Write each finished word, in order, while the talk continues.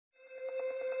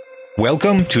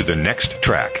Welcome to The Next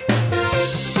Track,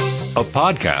 a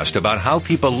podcast about how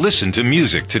people listen to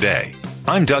music today.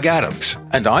 I'm Doug Adams.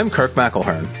 And I'm Kirk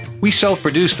McElhearn. We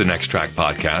self-produce The Next Track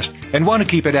podcast and want to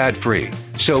keep it ad-free,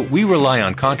 so we rely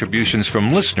on contributions from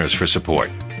listeners for support.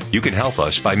 You can help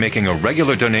us by making a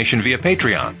regular donation via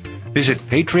Patreon. Visit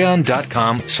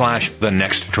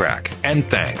patreon.com/thenexttrack.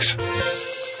 And thanks.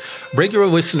 Regular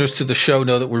listeners to the show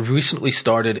know that we've recently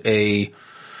started an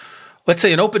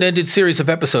open-ended series of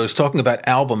episodes talking about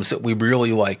albums that we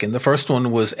really like. And the first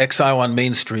one was Exile on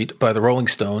Main Street by the Rolling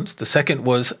Stones. The second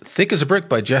was Thick as a Brick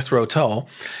by Jethro Tull.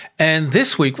 And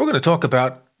this week, we're going to talk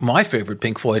about my favorite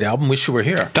Pink Floyd album, Wish You Were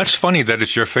Here. That's funny that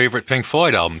it's your favorite Pink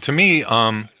Floyd album. To me,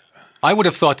 I would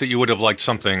have thought that you would have liked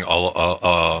something a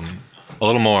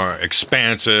little more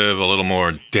expansive, a little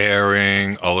more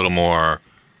daring, a little more,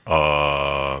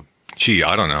 I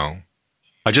don't know.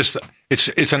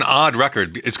 It's an odd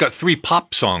record. It's got 3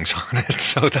 pop songs on it,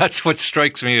 so that's what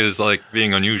strikes me as like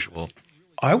being unusual.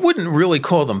 I wouldn't really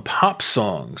call them pop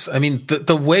songs. I mean,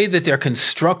 the way that they're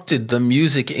constructed, the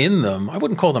music in them, I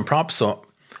wouldn't call them pop songs.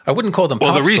 I wouldn't call them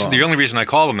pop songs. The only reason I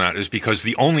call them that is because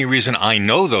the only reason I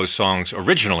know those songs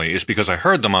originally is because I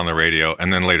heard them on the radio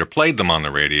and then later played them on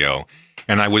the radio,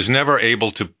 and I was never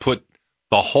able to put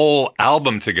the whole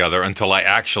album together until I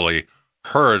actually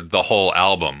heard the whole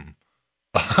album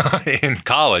in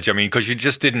college. I mean, because you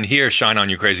just didn't hear Shine On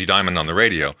You Crazy Diamond on the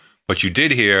radio, but you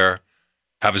did hear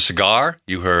Have a Cigar,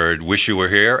 you heard Wish You Were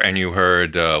Here, and you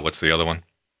heard, what's the other one?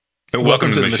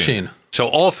 Welcome to the Machine. So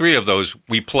all 3 of those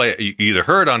you either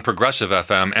heard on Progressive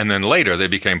FM, and then later they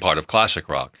became part of classic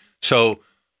rock. So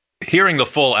hearing the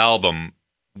full album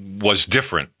was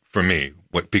different for me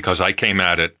because I came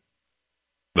at it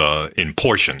in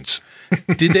portions.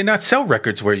 Did they not sell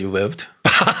records where you lived?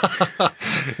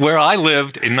 Where I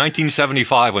lived in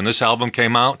 1975, when this album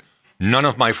came out, none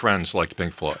of my friends liked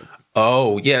Pink Floyd.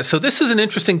 Oh, yeah. So this is an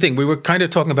interesting thing. We were kind of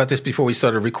talking about this before we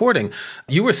started recording.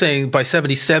 You were saying by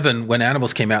 77, when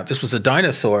Animals came out, this was a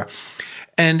dinosaur.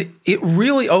 And it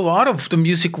really, a lot of the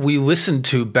music we listened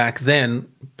to back then,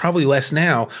 probably less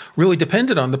now, really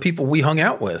depended on the people we hung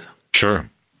out with. Sure.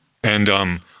 And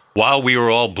while we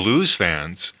were all blues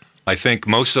fans, I think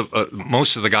most of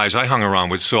the guys I hung around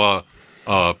with saw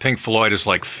Pink Floyd as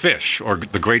like Fish or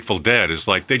the Grateful Dead, is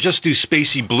like they just do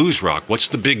spacey blues rock. What's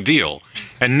the big deal?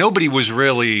 And nobody was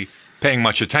really paying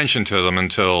much attention to them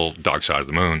until Dark Side of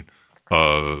the Moon,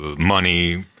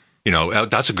 Money. You know,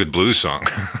 that's a good blues song.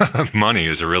 Money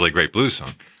is a really great blues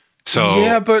song. So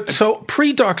yeah, but so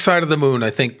pre Dark Side of the Moon,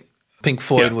 I think Pink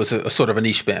Floyd was a sort of a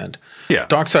niche band. Yeah.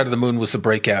 Dark Side of the Moon was a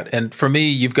breakout. And for me,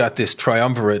 you've got this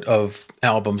triumvirate of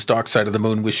albums, Dark Side of the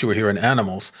Moon, Wish You Were Here, and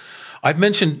Animals. I've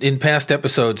mentioned in past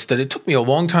episodes that it took me a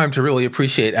long time to really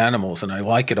appreciate Animals, and I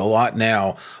like it a lot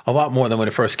now, a lot more than when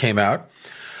it first came out.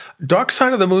 Dark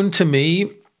Side of the Moon, to me,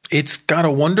 it's got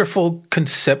a wonderful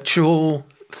conceptual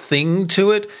thing to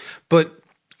it, but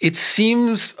it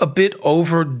seems a bit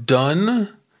overdone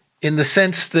in the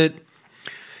sense that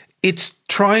it's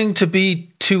trying to be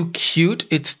too cute.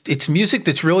 It's music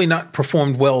that's really not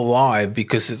performed well live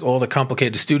because it's all the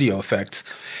complicated studio effects.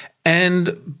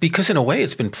 And because in a way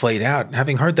it's been played out,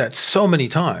 having heard that so many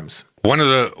times. One of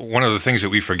the things that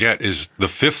we forget is the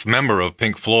 5th member of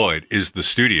Pink Floyd is the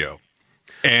studio.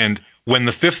 And when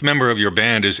the 5th member of your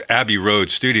band is Abbey Road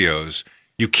Studios,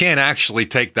 you can't actually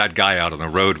take that guy out on the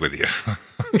road with you.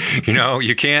 You know,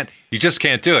 you just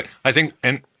can't do it. I think,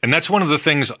 and that's one of the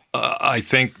things I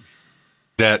think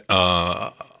that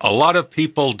a lot of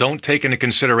people don't take into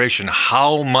consideration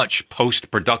how much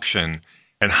post-production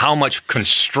and how much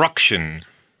construction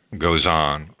goes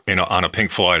on on a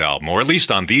Pink Floyd album, or at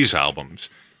least on these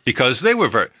albums, because they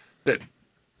were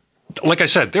like I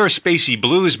said, they're a spacey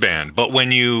blues band, but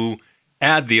when you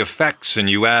add the effects and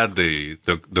you add the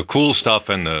cool stuff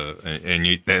and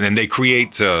then they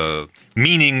create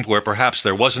meaning where perhaps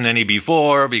there wasn't any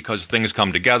before because things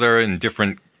come together in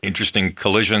different interesting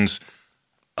collisions.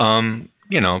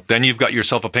 Then you've got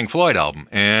yourself a Pink Floyd album.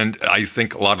 And I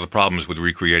think a lot of the problems with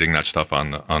recreating that stuff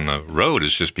on the road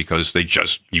is just because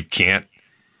you can't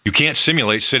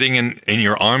simulate sitting in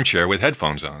your armchair with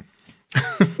headphones on.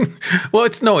 Well,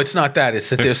 it's not that. It's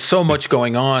that there's so much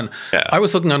going on. Yeah. I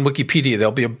was looking on Wikipedia.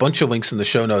 There'll be a bunch of links in the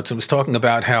show notes. It was talking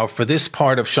about how for this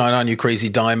part of Shine On You Crazy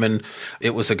Diamond,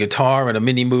 it was a guitar and a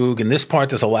mini Moog. And this part,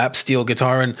 there's a lap steel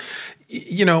guitar. And,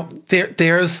 you know,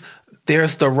 there's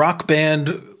the rock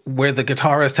band where the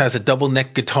guitarist has a double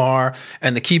neck guitar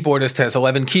and the keyboardist has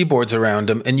 11 keyboards around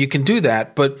him. And you can do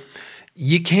that, but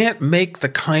you can't make the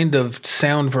kind of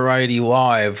sound variety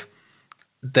live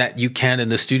that you can in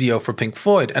the studio for Pink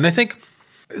Floyd. And I think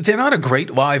they're not a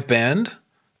great live band.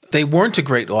 they weren't a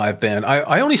great live band.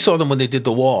 I only saw them when they did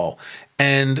The Wall,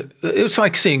 and it was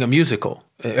like seeing a musical.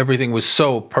 Everything was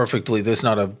so perfectly, there's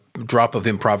not a drop of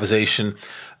improvisation.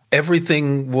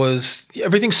 Everything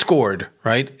scored,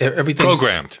 right? Everything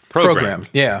programmed.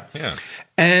 Yeah.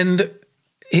 And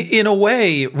in a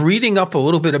way, reading up a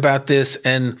little bit about this,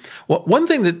 and one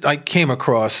thing that I came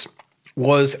across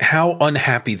was how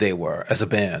unhappy they were as a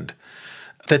band,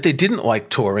 that they didn't like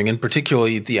touring, and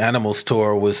particularly the Animals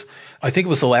tour was, I think it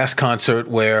was the last concert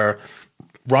where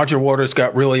Roger Waters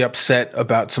got really upset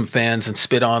about some fans and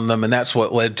spit on them, and that's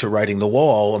what led to writing The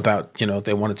Wall about,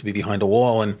 they wanted to be behind a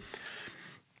wall, and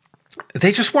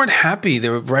they just weren't happy. They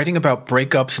were writing about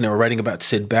breakups, and they were writing about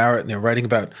Syd Barrett, and they were writing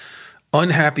about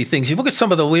unhappy things. You look at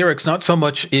some of the lyrics, not so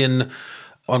much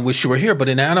on Wish You Were Here, but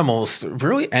in Animals,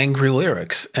 really angry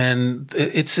lyrics. And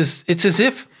it's as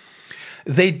if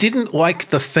they didn't like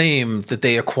the fame that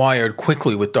they acquired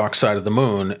quickly with Dark Side of the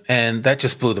Moon, and that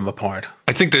just blew them apart.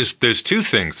 I think there's two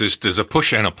things. There's a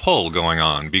push and a pull going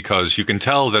on, because you can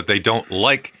tell that they don't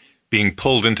like being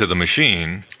pulled into the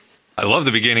machine. I love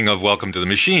the beginning of Welcome to the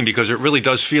Machine, because it really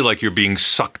does feel like you're being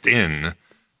sucked in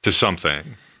to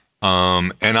something.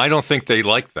 And I don't think they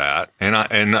like that. And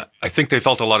I think they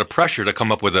felt a lot of pressure to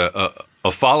come up with a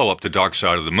follow-up to Dark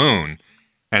Side of the Moon.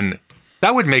 And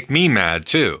that would make me mad,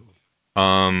 too.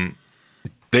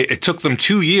 It took them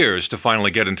 2 years to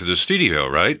finally get into the studio,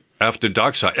 right? After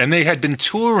Dark Side. And they had been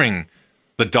touring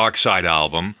the Dark Side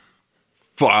album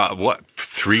for,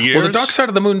 3 years? Well, the Dark Side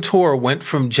of the Moon tour went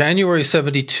from January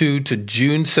 72 to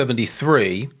June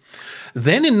 73.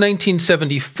 Then in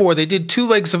 1974, they did 2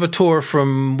 legs of a tour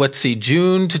from,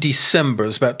 June to December. It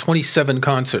was about 27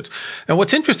 concerts. And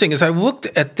what's interesting is I looked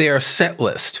at their set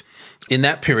list in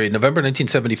that period, November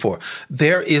 1974.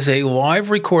 There is a live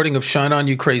recording of Shine On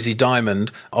You Crazy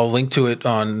Diamond. I'll link to it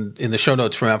in the show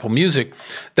notes from Apple Music,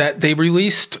 that they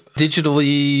released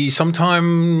digitally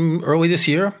sometime early this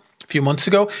year, a few months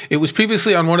ago. It was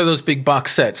previously on one of those big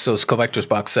box sets, those collector's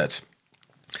box sets.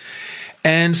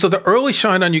 And so the early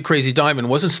Shine On You Crazy Diamond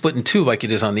wasn't split in 2 like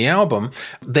it is on the album.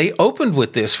 They opened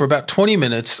with this for about 20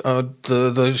 minutes.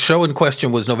 The show in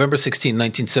question was November 16,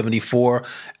 1974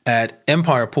 at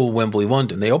Empire Pool, Wembley,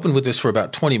 London. They opened with this for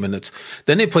about 20 minutes.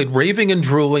 Then they played Raving and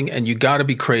Drooling and You Gotta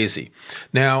Be Crazy.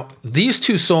 Now, these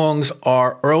 2 songs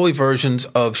are early versions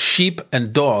of Sheep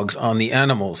and Dogs on the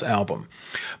Animals album.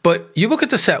 But you look at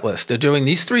the set list. They're doing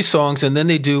these 3 songs, and then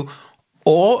they do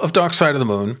all of Dark Side of the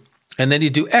Moon. And then you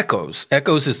do Echoes.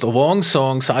 Echoes is the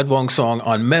side-long song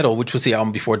on Metal, which was the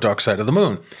album before Dark Side of the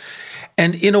Moon.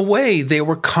 And in a way, they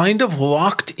were kind of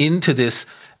locked into this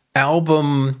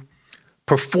album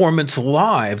performance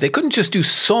live. They couldn't just do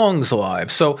songs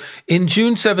live. So in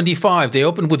June 75, they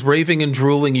opened with Raving and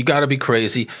Drooling, You Gotta Be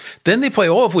Crazy. Then they play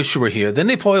all of Wish You Were Here. Then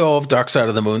they play all of Dark Side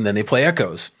of the Moon. Then they play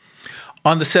Echoes.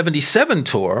 On the 77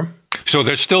 tour... So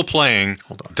they're still playing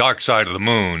Dark Side of the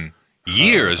Moon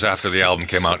years after the album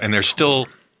came out, and they're still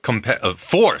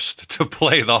forced to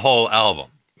play the whole album.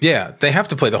 Yeah, they have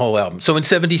to play the whole album. So in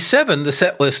 77, the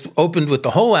set list opened with the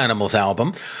whole Animals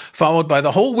album, followed by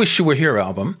the whole Wish You Were Here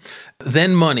album,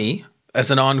 then Money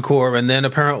as an encore, and then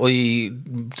apparently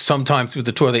sometime through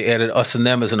the tour they added Us and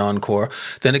Them as an encore.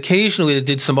 Then occasionally they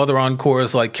did some other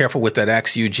encores like Careful With That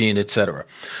Axe, Eugene, etc.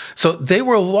 So they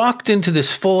were locked into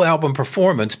this full album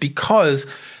performance because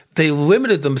they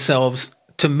limited themselves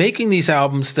to making these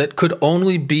albums that could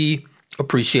only be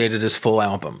appreciated as full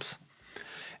albums.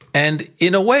 And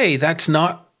in a way, that's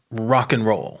not rock and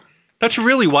roll. That's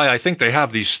really why I think they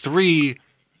have these 3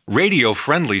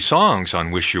 radio-friendly songs on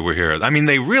Wish You Were Here. I mean,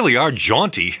 they really are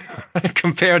jaunty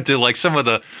compared to like some of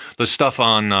the stuff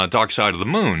on Dark Side of the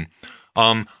Moon.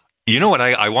 You know what?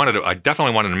 I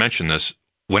definitely wanted to mention this.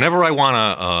 Whenever I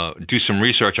want to do some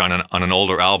research on an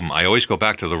older album, I always go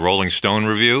back to the Rolling Stone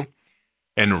review.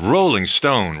 And Rolling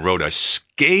Stone wrote a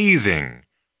scathing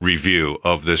review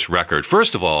of this record.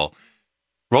 First of all,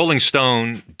 Rolling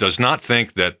Stone does not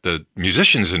think that the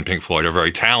musicians in Pink Floyd are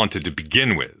very talented to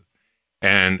begin with.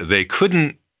 And they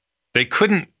couldn't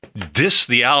diss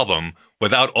the album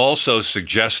without also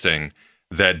suggesting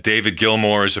that David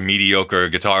Gilmour is a mediocre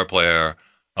guitar player,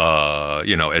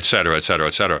 et cetera, et cetera,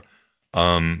 et cetera.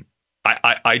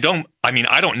 I don't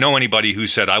know anybody who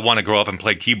said, I want to grow up and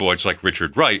play keyboards like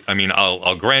Richard Wright. I mean,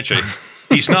 I'll grant you,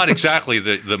 he's not exactly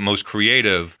the most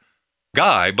creative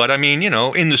guy, but I mean,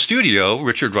 in the studio,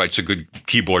 Richard Wright's a good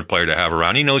keyboard player to have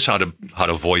around. He knows how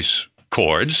to voice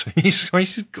chords.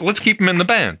 Let's keep him in the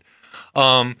band.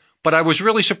 But I was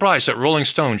really surprised that Rolling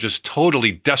Stone just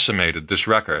totally decimated this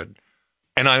record.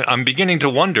 And I'm beginning to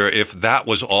wonder if that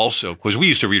was also, because we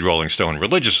used to read Rolling Stone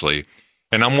religiously,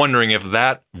 and I'm wondering if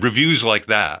that reviews like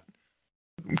that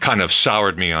kind of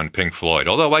soured me on Pink Floyd.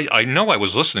 Although I know I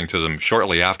was listening to them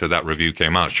shortly after that review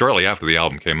came out, shortly after the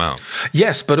album came out.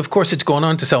 Yes, but of course it's gone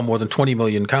on to sell more than 20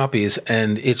 million copies,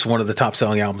 and it's one of the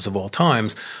top-selling albums of all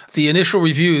times. The initial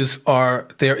reviews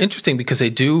they're interesting because they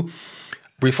do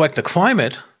reflect the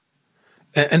climate,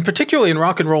 and particularly in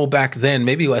rock and roll back then,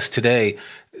 maybe less today,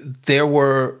 there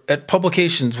were at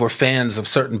publications were fans of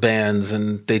certain bands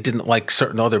and they didn't like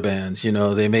certain other bands. You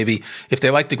know, they maybe, if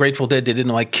they liked the Grateful Dead, they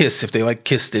didn't like Kiss. If they liked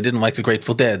Kiss, they didn't like the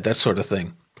Grateful Dead, that sort of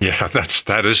thing. Yeah,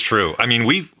 that is true. I mean,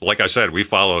 like I said, we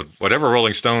followed whatever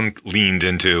Rolling Stone leaned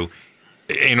into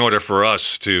in order for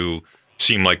us to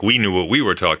seem like we knew what we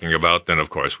were talking about. Then,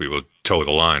 of course, we would toe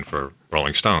the line for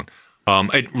Rolling Stone.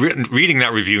 Reading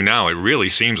that review now, it really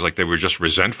seems like they were just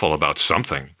resentful about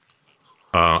something.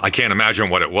 I can't imagine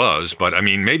what it was, but I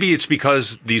mean, maybe it's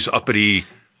because these uppity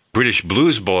British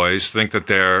blues boys think that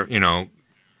they're,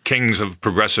 kings of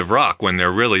progressive rock when they're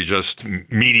really just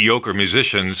mediocre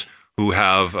musicians who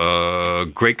have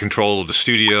great control of the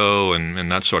studio and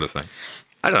that sort of thing.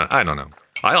 I don't know.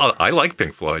 I like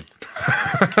Pink Floyd.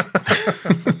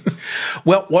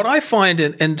 Well, what I find,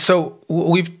 and so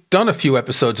we've done a few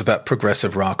episodes about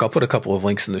progressive rock. I'll put a couple of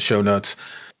links in the show notes.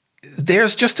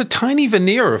 There's just a tiny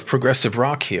veneer of progressive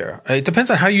rock here. It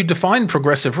depends on how you define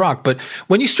progressive rock, but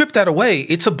when you strip that away,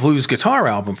 it's a blues guitar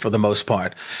album for the most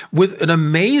part, with an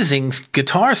amazing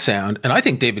guitar sound. And I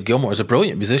think David Gilmour is a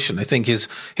brilliant musician. I think his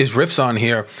riffs on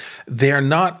here, they're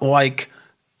not like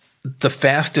the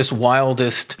fastest,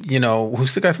 wildest,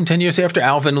 who's the guy from 10 Years After?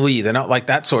 Alvin Lee. They're not like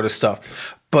that sort of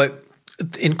stuff. But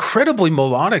incredibly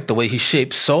melodic the way he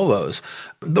shapes solos.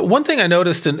 The one thing I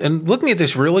noticed, and looking at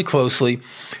this really closely,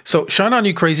 so Shine On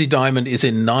You Crazy Diamond is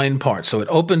in 9 parts. So it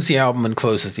opens the album and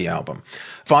closes the album.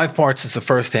 5 parts is the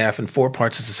first half and 4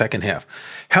 parts is the second half.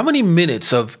 How many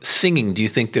minutes of singing do you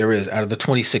think there is out of the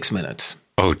 26 minutes?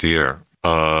 Oh, dear.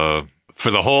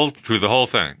 Through the whole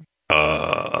thing,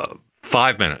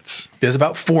 5 minutes. There's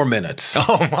about 4 minutes.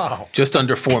 Oh, wow. Just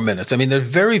under 4 minutes. I mean, there's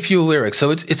very few lyrics. So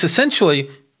it's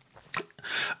essentially,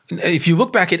 if you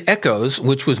look back at Echoes,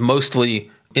 which was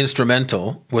mostly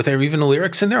instrumental, were there even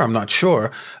lyrics in there? I'm not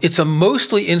sure. It's a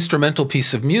mostly instrumental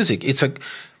piece of music.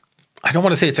 I don't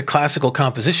want to say it's a classical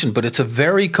composition, but it's a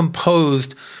very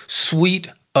composed suite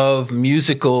of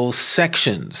musical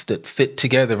sections that fit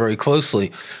together very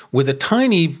closely with a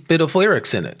tiny bit of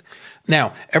lyrics in it.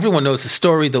 Now, everyone knows the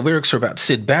story. The lyrics are about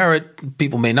Syd Barrett.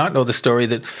 People may not know the story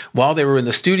that while they were in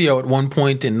the studio at one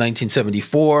point in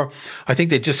 1974, I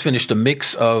think they just finished a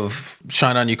mix of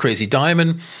Shine On You Crazy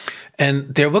Diamond,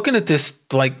 and they're looking at this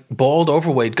like bald,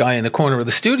 overweight guy in the corner of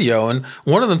the studio, and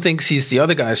one of them thinks he's the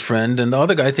other guy's friend, and the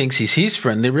other guy thinks he's his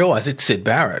friend. They realize it's Syd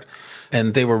Barrett.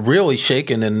 And they were really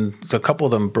shaken, and a couple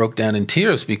of them broke down in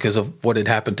tears because of what had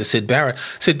happened to Syd Barrett.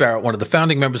 Syd Barrett, one of the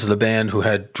founding members of the band who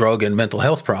had drug and mental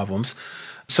health problems.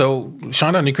 So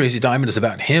Shine On You Crazy Diamond is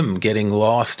about him getting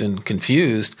lost and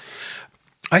confused.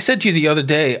 I said to you the other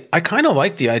day, I kind of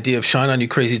like the idea of Shine On You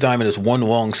Crazy Diamond as one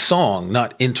long song,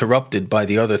 not interrupted by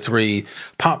the other 3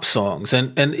 pop songs.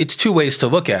 And it's 2 ways to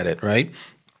look at it, right?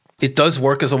 It does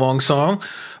work as a long song,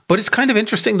 but it's kind of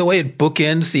interesting the way it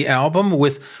bookends the album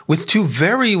with 2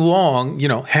 very long,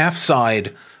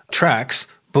 half-side tracks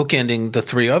bookending the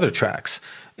 3 other tracks.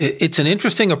 It's an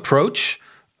interesting approach.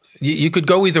 You could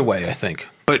go either way, I think.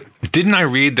 But didn't I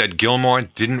read that Gilmour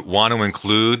didn't want to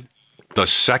include the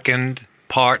second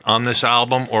part on this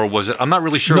album, or was it? I'm not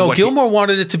really sure. No, Gilmour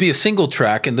wanted it to be a single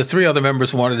track, and the 3 other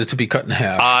members wanted it to be cut in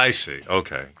half. I see.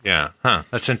 Okay. Yeah.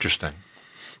 That's interesting.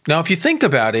 Now, if you think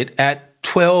about it, at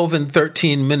 12 and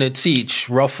 13 minutes each,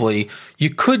 roughly,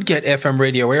 you could get FM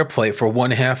radio airplay for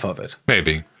one half of it.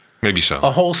 Maybe so.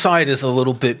 A whole side is a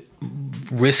little bit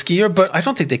riskier, but I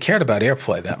don't think they cared about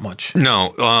airplay that much.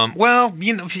 No.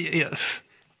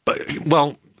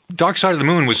 Dark Side of the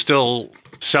Moon was still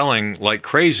selling like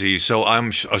crazy, so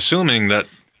I'm assuming that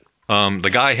the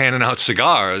guy handing out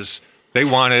cigars, they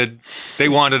wanted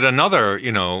another,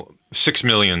 6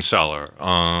 million seller.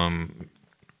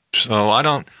 So I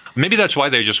don't. Maybe that's why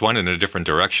they just went in a different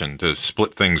direction to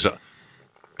split things up,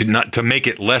 not to make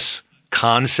it less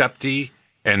concept-y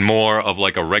and more of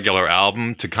like a regular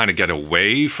album to kind of get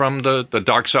away from the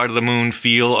Dark Side of the Moon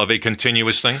feel of a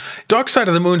continuous thing. Dark Side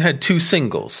of the Moon had 2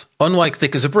 singles, unlike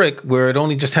Thick as a Brick, where it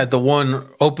only just had the one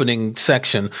opening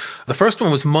section. The first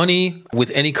one was Money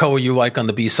with Any Color You Like on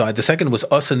the B-side. The second was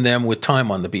Us and Them with Time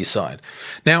on the B-side.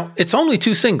 Now, it's only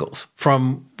 2 singles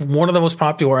from one of the most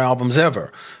popular albums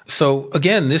ever. So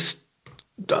again, this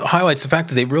highlights the fact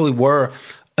that they really were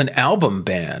an album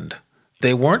band.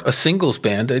 They weren't a singles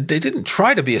band. They didn't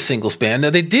try to be a singles band.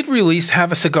 Now, they did release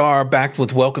Have a Cigar backed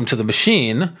with Welcome to the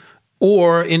Machine,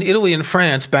 or in Italy and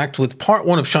France, backed with part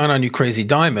one of Shine On You Crazy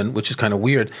Diamond, which is kind of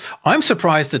weird. I'm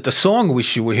surprised that the song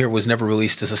Wish You Were Here was never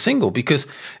released as a single, because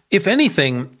if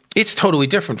anything, it's totally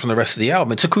different from the rest of the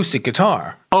album. It's acoustic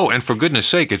guitar. Oh, and for goodness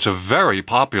sake, it's a very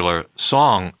popular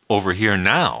song over here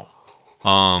now.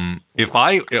 When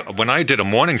I did a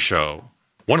morning show,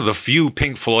 one of the few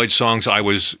Pink Floyd songs that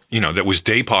was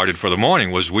day parted for the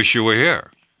morning was Wish You Were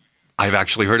Here. I've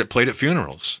actually heard it played at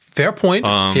funerals. Fair point.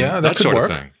 Yeah, that could sort work.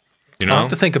 of thing. I'll have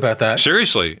to think about that.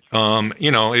 Seriously.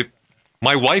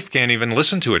 My wife can't even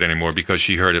listen to it anymore because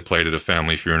she heard it played at a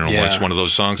family funeral. Yeah. It's one of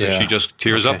those songs that she just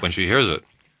tears up when she hears it.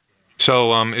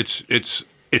 So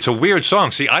it's a weird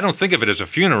song. See, I don't think of it as a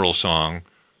funeral song.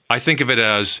 I think of it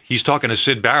as he's talking to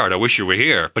Syd Barrett. I wish you were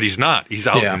here, but he's not. He's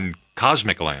out in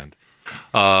cosmic land.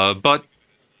 But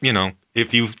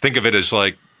if you think of it as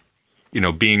like,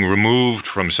 being removed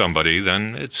from somebody,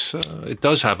 then it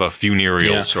does have a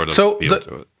funereal sort of feel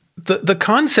to it. The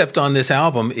concept on this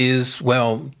album is,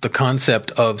 the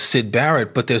concept of Syd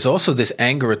Barrett, but there's also this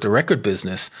anger at the record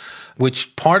business,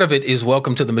 which part of it is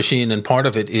Welcome to the Machine and part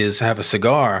of it is Have a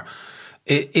Cigar.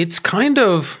 It's kind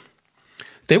of,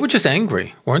 they were just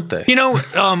angry, weren't they?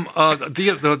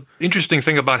 The interesting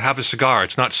thing about Have a Cigar,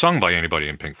 it's not sung by anybody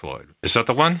in Pink Floyd. Is that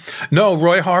the one? No,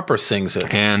 Roy Harper sings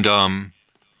it. And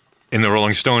in the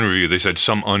Rolling Stone review, they said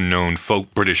some unknown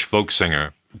British folk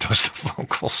singer does the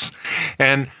vocals.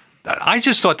 And I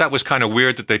just thought that was kind of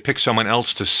weird that they picked someone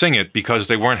else to sing it because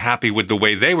they weren't happy with the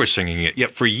way they were singing it.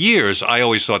 Yet for years, I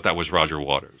always thought that was Roger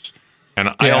Waters. And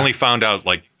I only found out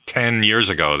like 10 years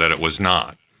ago that it was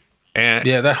not. And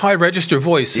that high register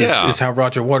voice is how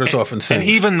Roger Waters often sings. And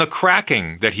even the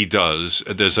cracking that he does,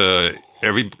 there's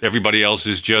everybody else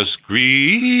is just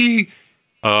gree.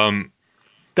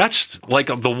 That's like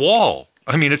The Wall.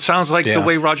 I mean, it sounds like the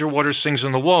way Roger Waters sings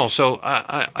in The Wall. So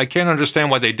I can't understand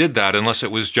why they did that unless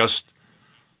it was just,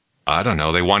 I don't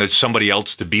know, they wanted somebody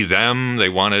else to be them. They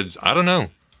wanted, I don't know.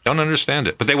 Don't understand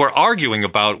it. But they were arguing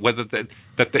about whether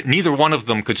that neither one of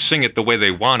them could sing it the way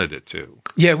they wanted it to.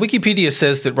 Yeah, Wikipedia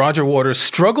says that Roger Waters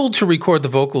struggled to record the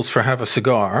vocals for Have a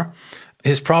Cigar.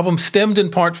 His problem stemmed in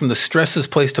part from the stresses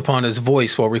placed upon his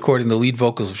voice while recording the lead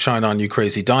vocals of Shine On You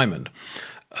Crazy Diamond.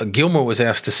 Gilmour was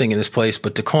asked to sing in his place,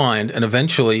 but declined, and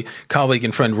eventually colleague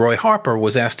and friend Roy Harper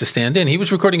was asked to stand in. He was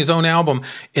recording his own album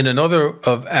in another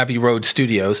of Abbey Road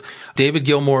studios. David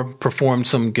Gilmour performed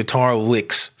some guitar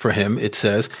licks for him, it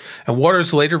says, and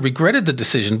Waters later regretted the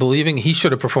decision, believing he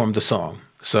should have performed the song.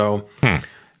 So,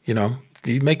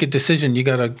 you make a decision, you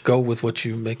got to go with what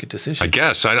you make a decision. I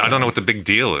guess. I don't know what the big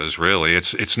deal is, really.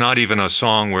 It's not even a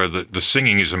song where the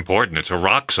singing is important. It's a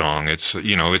rock song. It's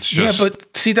just... Yeah,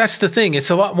 but see, that's the thing.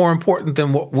 It's a lot more important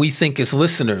than what we think as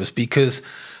listeners, because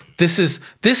this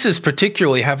is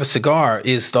particularly Have a Cigar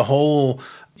is the whole,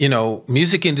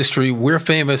 music industry. We're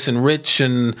famous and rich,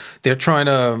 and they're trying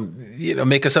to,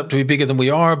 make us up to be bigger than we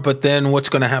are, but then what's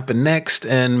going to happen next?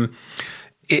 And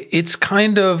it's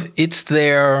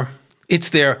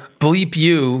their bleep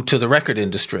you to the record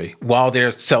industry while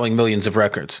they're selling millions of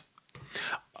records.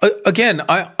 Again,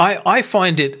 I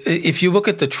find it, if you look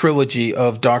at the trilogy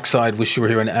of Dark Side, Wish You Were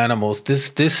Here, and Animals,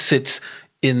 this sits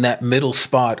in that middle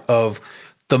spot of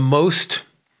the most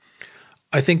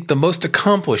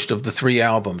accomplished of the three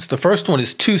albums. The first one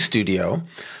is 2 studio.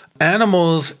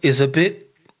 Animals is a bit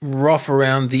rough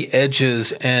around the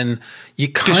edges, and you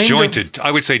kind disjointed. I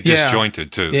would say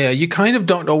disjointed too. Yeah, you kind of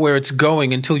don't know where it's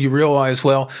going until you realize,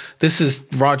 this is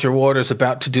Roger Waters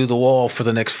about to do The Wall for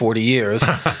the next 40 years.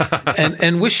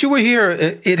 and Wish You Were Here,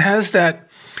 it has that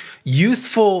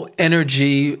youthful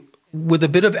energy with a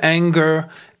bit of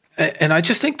anger, and I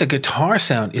just think the guitar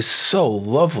sound is so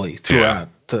lovely throughout.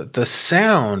 The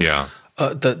sound,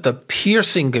 the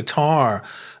piercing guitar,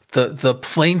 the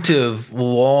plaintive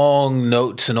long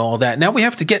notes and all that. Now we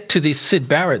have to get to the Syd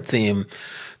Barrett theme.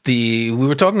 We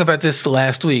were talking about this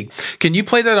last week. Can you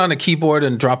play that on a keyboard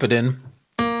and drop it in?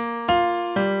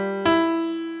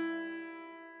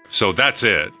 So that's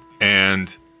it.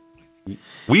 And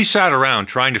we sat around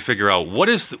trying to figure out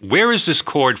where is this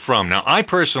chord from? Now I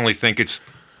personally think it's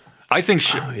a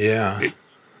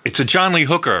John Lee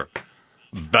Hooker.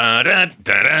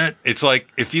 It's like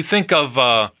if you think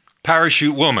of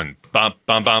Parachute Woman, bum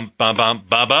bum bum bum bum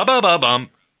bum bum bum bum,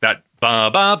 that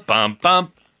bum bum bum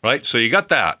bum, right? So you got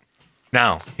that.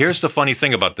 Now, here's the funny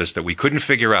thing about this that we couldn't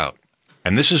figure out,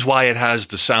 and this is why it has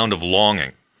the sound of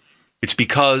longing. It's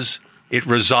because it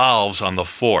resolves on the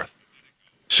 4th.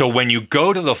 So when you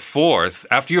go to the 4th,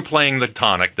 after you're playing the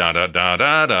tonic, da da da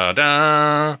da da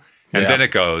da, and then it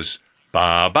goes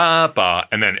ba ba ba,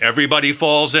 and then everybody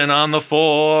falls in on the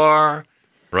 4,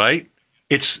 right?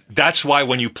 That's why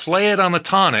when you play it on the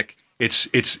tonic,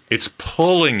 it's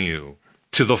pulling you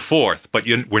to the fourth, but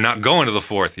we're not going to the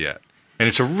fourth yet. And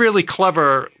it's a really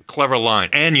clever line.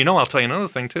 And I'll tell you another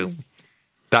thing too.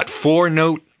 That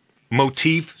 4-note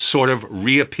motif sort of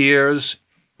reappears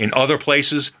in other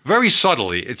places very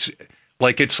subtly. It's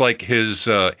like his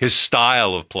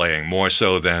style of playing more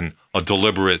so than a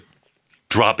deliberate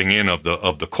dropping in of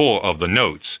the core of the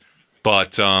notes.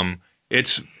 But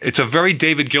it's a very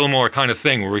David Gilmour kind of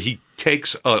thing where he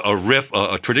takes a riff,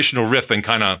 a traditional riff, and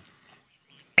kind of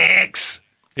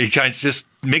he kind of just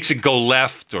makes it go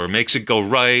left or makes it go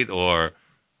right. Or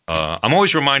I'm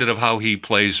always reminded of how he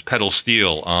plays pedal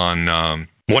steel on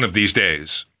One of These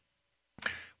Days,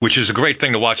 which is a great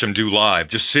thing to watch him do live,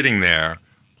 just sitting there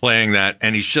playing that.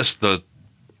 And he's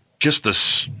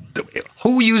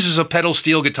who uses a pedal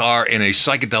steel guitar in a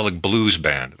psychedelic blues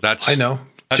band? I know.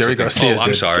 Jerry Garcia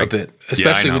did a bit,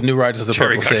 especially with New Riders of the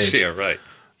Purple Sage. Jerry Garcia, right.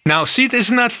 Now, see,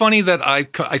 isn't that funny that I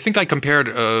think I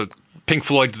compared Pink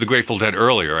Floyd to the Grateful Dead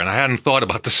earlier, and I hadn't thought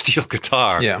about the steel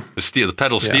guitar, the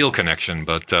pedal steel connection,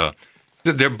 but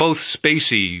they're both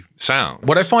spacey sounds.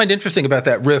 What I find interesting about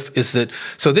that riff is that,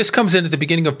 so this comes in at the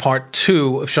beginning of part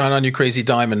 2 of Shine On You Crazy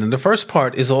Diamond, and the first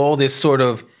part is all this sort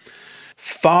of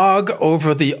fog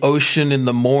over the ocean in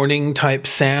the morning type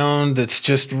sound that's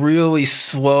just really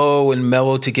slow and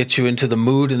mellow to get you into the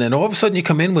mood. And then all of a sudden you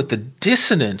come in with the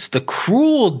dissonance, the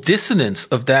cruel dissonance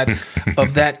of that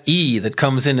of that E that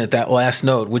comes in at that last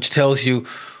note, which tells you,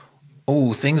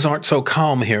 oh, things aren't so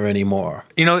calm here anymore.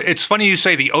 It's funny you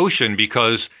say the ocean,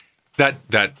 because that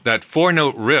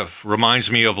 4-note riff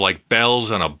reminds me of like bells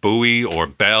on a buoy, or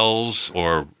bells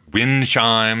or wind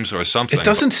chimes or something. It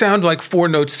doesn't sound like 4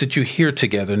 notes that you hear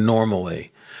together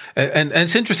normally. And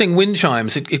it's interesting, wind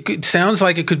chimes. It sounds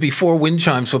like it could be 4 wind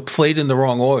chimes but played in the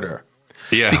wrong order.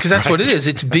 Yeah, because that's what it is.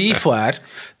 It's B flat,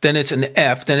 then it's an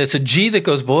F, then it's a G that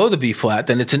goes below the B flat,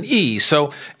 then it's an E.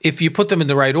 So if you put them in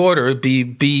the right order, it'd be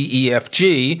B, E, F,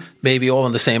 G, maybe all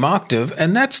in the same octave.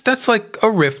 And that's like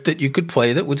a riff that you could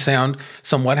play that would sound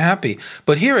somewhat happy.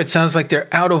 But here it sounds like they're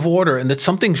out of order and that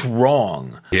something's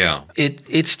wrong. Yeah.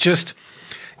 It's just...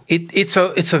 It's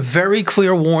a very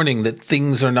clear warning that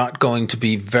things are not going to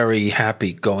be very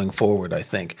happy going forward, I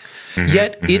think.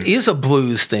 Yet it is a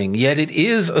blues thing. Yet it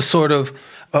is a sort of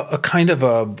a kind of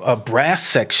a brass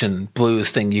section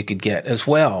blues thing you could get as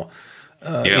well.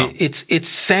 It's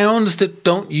sounds that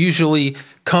don't usually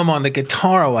come on the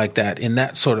guitar like that in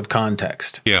that sort of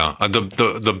context. Yeah,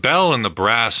 the bell and the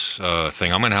brass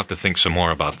thing, I'm going to have to think some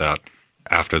more about that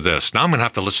after this. Now I'm going to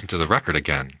have to listen to the record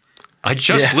again. I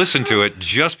just listened to it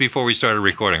just before we started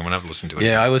recording. I'm going to have to listen to it.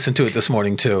 Yeah, I listened to it this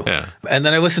morning too. Yeah. And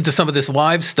then I listened to some of this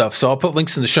live stuff. So I'll put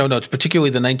links in the show notes,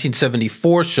 particularly the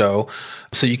 1974 show,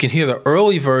 so you can hear the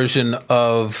early version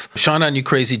of Shine On You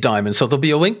Crazy Diamond. So there'll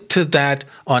be a link to that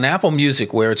on Apple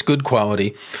Music where it's good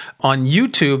quality. On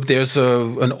YouTube, there's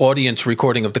an audience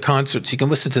recording of the concert. So you can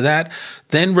listen to that,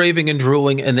 then Raving and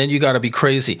Drooling, and then You Gotta Be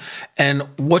Crazy. And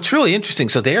what's really interesting,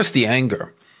 so there's the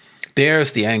anger.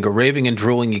 There's the anger, raving and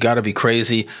drooling, you gotta be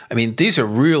crazy. I mean, these are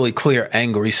really clear,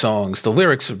 angry songs. The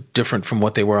lyrics are different from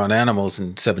what they were on Animals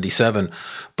in 77.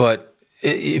 But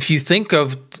if you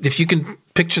can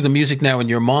picture the music now in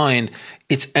your mind,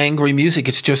 it's angry music.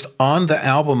 It's just on the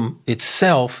album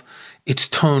itself, it's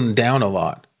toned down a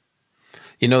lot.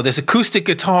 There's acoustic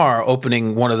guitar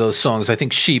opening one of those songs. I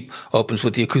think Sheep opens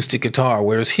with the acoustic guitar,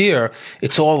 whereas here,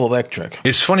 it's all electric.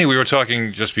 It's funny, we were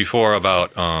talking just before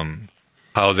about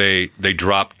how they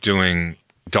dropped doing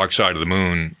Dark Side of the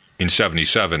Moon in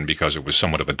 77 because it was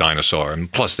somewhat of a dinosaur,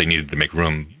 and plus they needed to make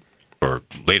room for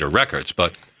later records.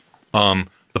 But the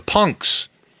punks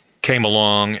came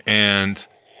along and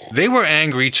they were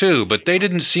angry too, but they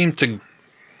didn't seem to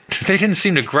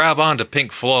grab onto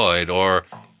Pink Floyd or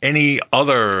any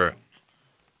other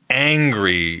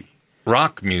angry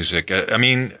rock music. I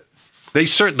mean,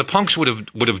 the punks would have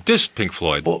dissed Pink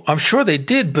Floyd. Well, I'm sure they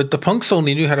did, but the punks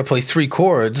only knew how to play 3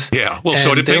 chords. Yeah, well,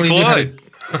 so did Pink Floyd.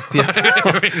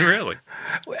 I mean, really.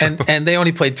 And they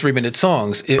only played 3-minute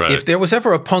songs. If there was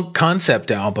ever a punk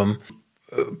concept album,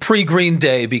 pre-Green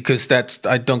Day, because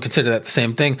I don't consider that the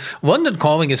same thing. London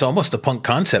Calling is almost a punk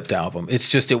concept album. It's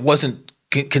just, it wasn't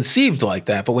conceived like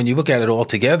that. But when you look at it all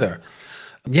together,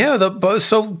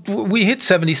 so we hit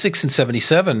 76 and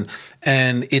 77,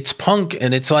 and it's punk,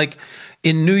 and it's like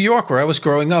in New York, where I was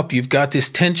growing up, you've got this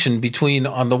tension between,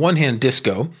 on the one hand,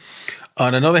 disco,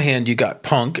 on another hand, you got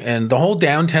punk and the whole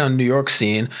downtown New York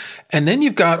scene, and then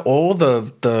you've got all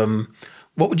the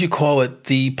what would you call it,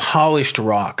 the polished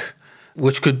rock,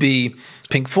 which could be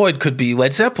Pink Floyd, could be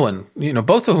Led Zeppelin,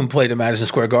 both of whom played at Madison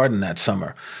Square Garden that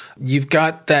summer. You've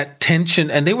got that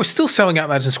tension, and they were still selling out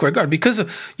Madison Square Garden because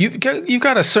you've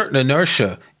got a certain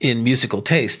inertia in musical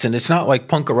tastes, and it's not like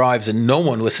punk arrives and no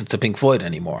one listens to Pink Floyd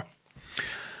anymore.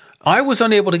 I was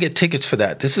unable to get tickets for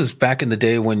that. This is back in the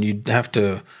day when you'd have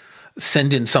to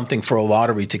send in something for a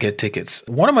lottery to get tickets.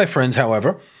 One of my friends,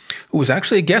 however, who was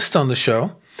actually a guest on the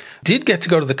show, did get to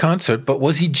go to the concert, but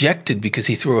was ejected because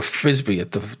he threw a frisbee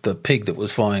at the pig that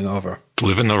was flying over.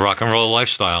 Living the rock and roll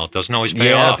lifestyle. It doesn't always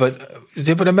pay off.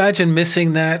 But imagine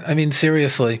missing that. I mean,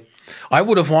 seriously. I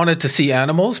would have wanted to see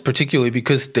Animals, particularly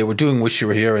because they were doing Wish You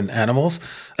Were Here and Animals.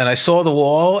 And I saw The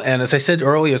Wall, and as I said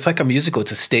earlier, it's like a musical.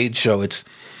 It's a stage show. It's,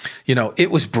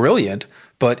 it was brilliant,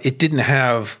 but it didn't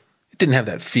have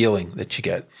that feeling that you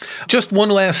get. Just one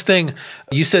last thing.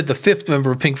 You said the fifth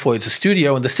member of Pink Floyd's a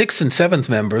studio, and the sixth and seventh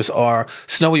members are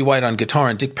Snowy White on guitar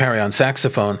and Dick Parry on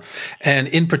saxophone. And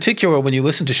in particular, when you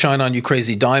listen to Shine On You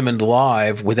Crazy Diamond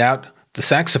live without the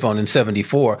saxophone in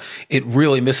 74, it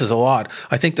really misses a lot.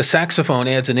 I think the saxophone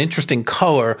adds an interesting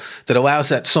color that allows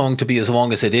that song to be as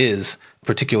long as it is,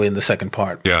 particularly in the second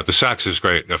part. Yeah, the sax is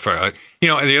great. And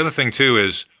the other thing, too,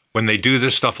 is when they do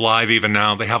this stuff live, even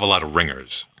now, they have a lot of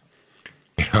ringers.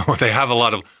 They have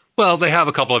they have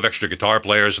a couple of extra guitar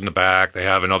players in the back. They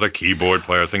have another keyboard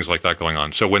player, things like that going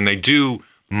on. So when they do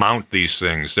mount these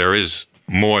things, there is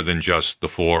more than just the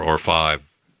 4 or 5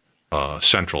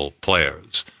 central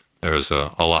players. There's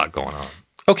a lot going on.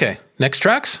 Okay, next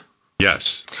tracks?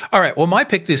 Yes. All right, well, my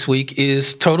pick this week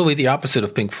is totally the opposite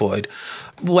of Pink Floyd.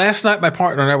 Last night, my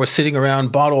partner and I were sitting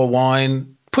around, bottle of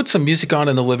wine, put some music on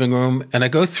in the living room, and I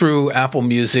go through Apple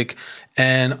Music,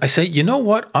 and I say, you know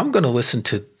what? I'm going to listen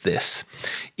to this.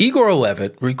 Igor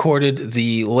Levit recorded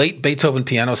the late Beethoven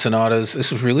piano sonatas.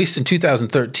 This was released in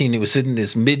 2013. He was in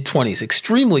his mid-20s,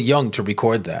 extremely young to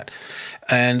record that.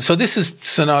 And so this is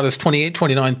sonatas 28,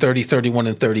 29, 30, 31,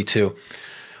 and 32.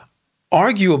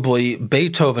 Arguably,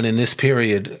 Beethoven in this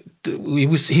period, he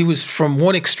was from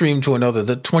one extreme to another.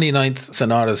 The 29th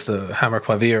sonatas, the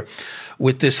Hammerklavier,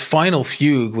 with this final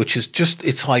fugue, which is just,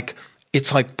 it's like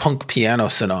punk piano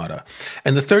sonata.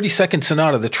 And the 32nd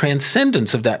sonata, the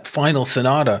transcendence of that final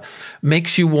sonata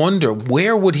makes you wonder,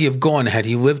 where would he have gone had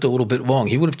he lived a little bit long?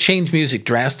 He would have changed music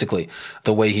drastically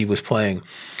the way he was playing.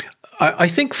 I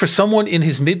think for someone in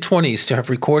his mid-20s to have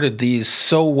recorded these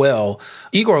so well,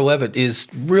 Igor Levit is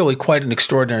really quite an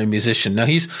extraordinary musician. Now,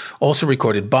 he's also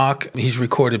recorded Bach. He's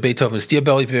recorded Beethoven's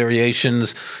Diabelli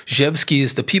Variations,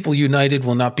 Rzewski's The People United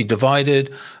Will Not Be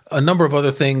Divided, a number of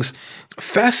other things.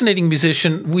 Fascinating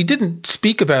musician. We didn't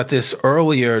speak about this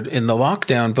earlier in the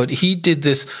lockdown, but he did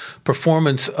this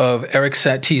performance of Erik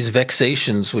Satie's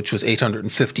Vexations, which was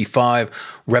 855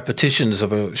 repetitions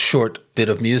of a short bit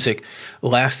of music.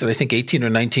 Lasted, I think, 18 or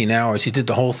 19 hours. He did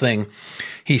the whole thing.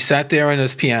 He sat there in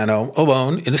his piano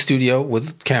alone in a studio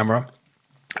with a camera.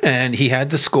 And he had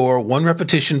the score, one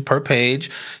repetition per page.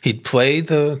 He'd play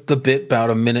the bit about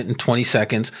a minute and 20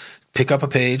 seconds, pick up a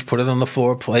page, put it on the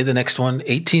floor, play the next one,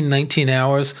 18, 19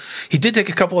 hours. He did take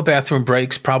a couple of bathroom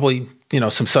breaks, probably,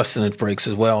 some sustenance breaks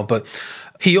as well. But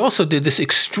he also did this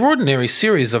extraordinary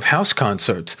series of house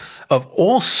concerts of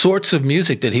all sorts of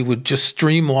music that he would just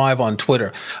stream live on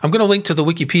Twitter. I'm going to link to the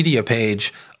Wikipedia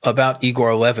page about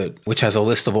Igor Levit, which has a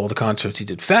list of all the concerts he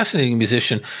did. Fascinating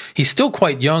musician. He's still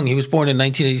quite young. He was born in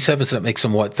 1987, so that makes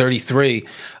him, 33?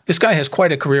 This guy has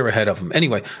quite a career ahead of him.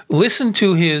 Anyway, listen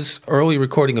to his early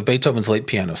recording of Beethoven's late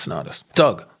piano sonatas.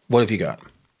 Doug, what have you got?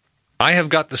 I have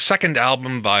got the second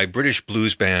album by British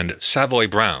blues band Savoy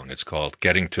Brown. It's called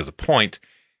Getting to the Point.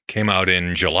 Came out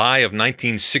in July of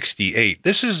 1968.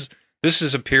 This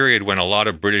is a period when a lot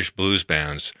of British blues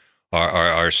bands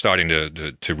are starting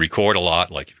to record a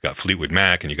lot. Like you've got Fleetwood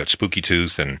Mac and you've got Spooky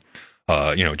Tooth and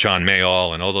John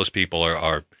Mayall and all those people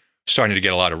are starting to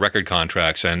get a lot of record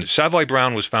contracts. And Savoy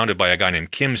Brown was founded by a guy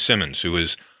named Kim Simmons, who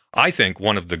is, I think,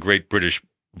 one of the great British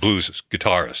blues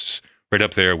guitarists, right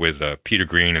up there with Peter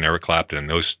Green and Eric Clapton and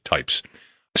those types.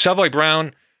 Savoy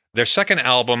Brown, their second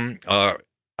album,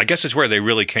 I guess it's where they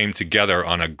really came together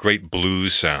on a great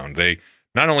blues sound. They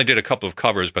not only did a couple of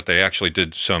covers, but they actually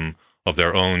did some of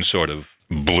their own sort of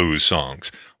blues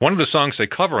songs. One of the songs they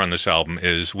cover on this album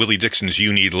is Willie Dixon's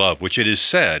You Need Love, which it is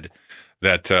said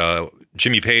that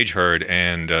Jimmy Page heard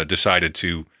and decided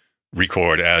to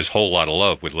record as Whole Lotta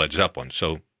Love with Led Zeppelin.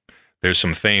 So there's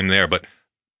some fame there. But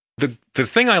the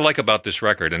thing I like about this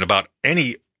record and about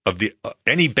any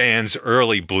band's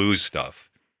early blues stuff,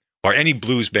 or any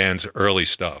blues band's early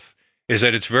stuff, is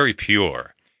that it's very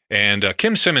pure. And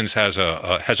Kim Simmons has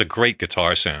a great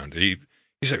guitar sound. He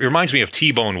reminds me of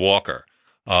T-Bone Walker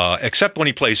except when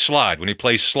he plays slide. When he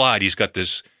plays slide, he's got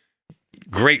this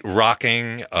great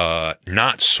rocking,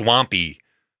 not swampy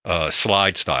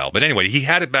slide style. But anyway, he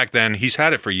had it back then. He's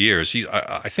had it for years.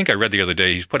 I think I read the other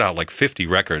day he's put out like 50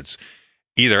 records,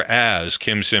 either as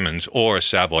Kim Simmons or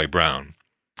Savoy Brown.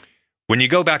 When you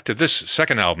go back to this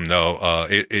second album, though,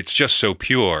 it's just so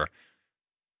pure.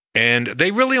 And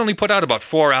they really only put out about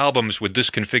 4 albums with this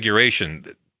configuration.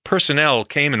 Personnel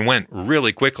came and went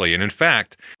really quickly. And in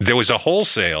fact, there was a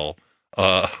wholesale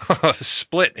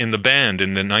split in the band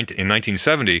in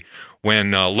 1970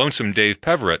 when Lonesome Dave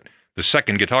Peverett, the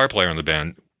second guitar player in the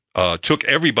band, took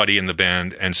everybody in the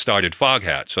band and started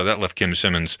Foghat. So that left Kim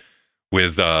Simmons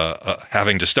with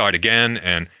having to start again.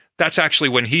 And that's actually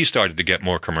when he started to get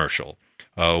more commercial.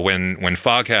 When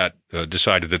Foghat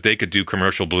decided that they could do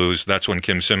commercial blues, that's when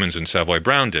Kim Simmons and Savoy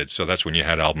Brown did. So that's when you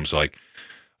had albums like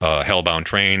Hellbound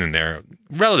Train and their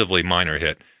relatively minor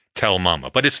hit, Tell Mama.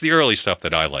 But it's the early stuff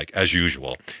that I like, as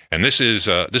usual. And this is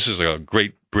a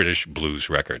great British blues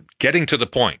record. Getting to the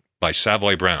Point by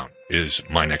Savoy Brown is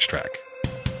my next track.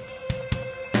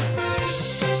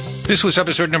 This was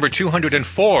episode number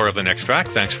 204 of The Next Track.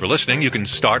 Thanks for listening. You can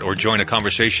start or join a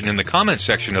conversation in the comments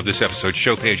section of this episode's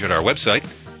show page at our website.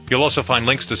 You'll also find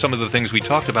links to some of the things we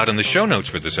talked about in the show notes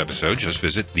for this episode. Just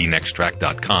visit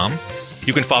thenexttrack.com.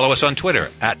 You can follow us on Twitter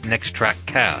at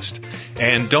NextTrackCast.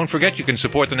 And don't forget you can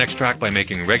support The Next Track by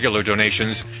making regular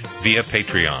donations via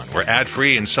Patreon. We're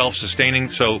ad-free and self-sustaining,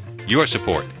 so your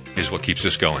support is what keeps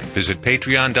us going. Visit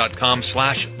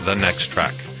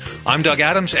patreon.com/thenexttrack. I'm Doug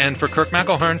Adams, and for Kirk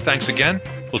McElhearn, thanks again.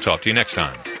 We'll talk to you next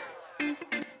time.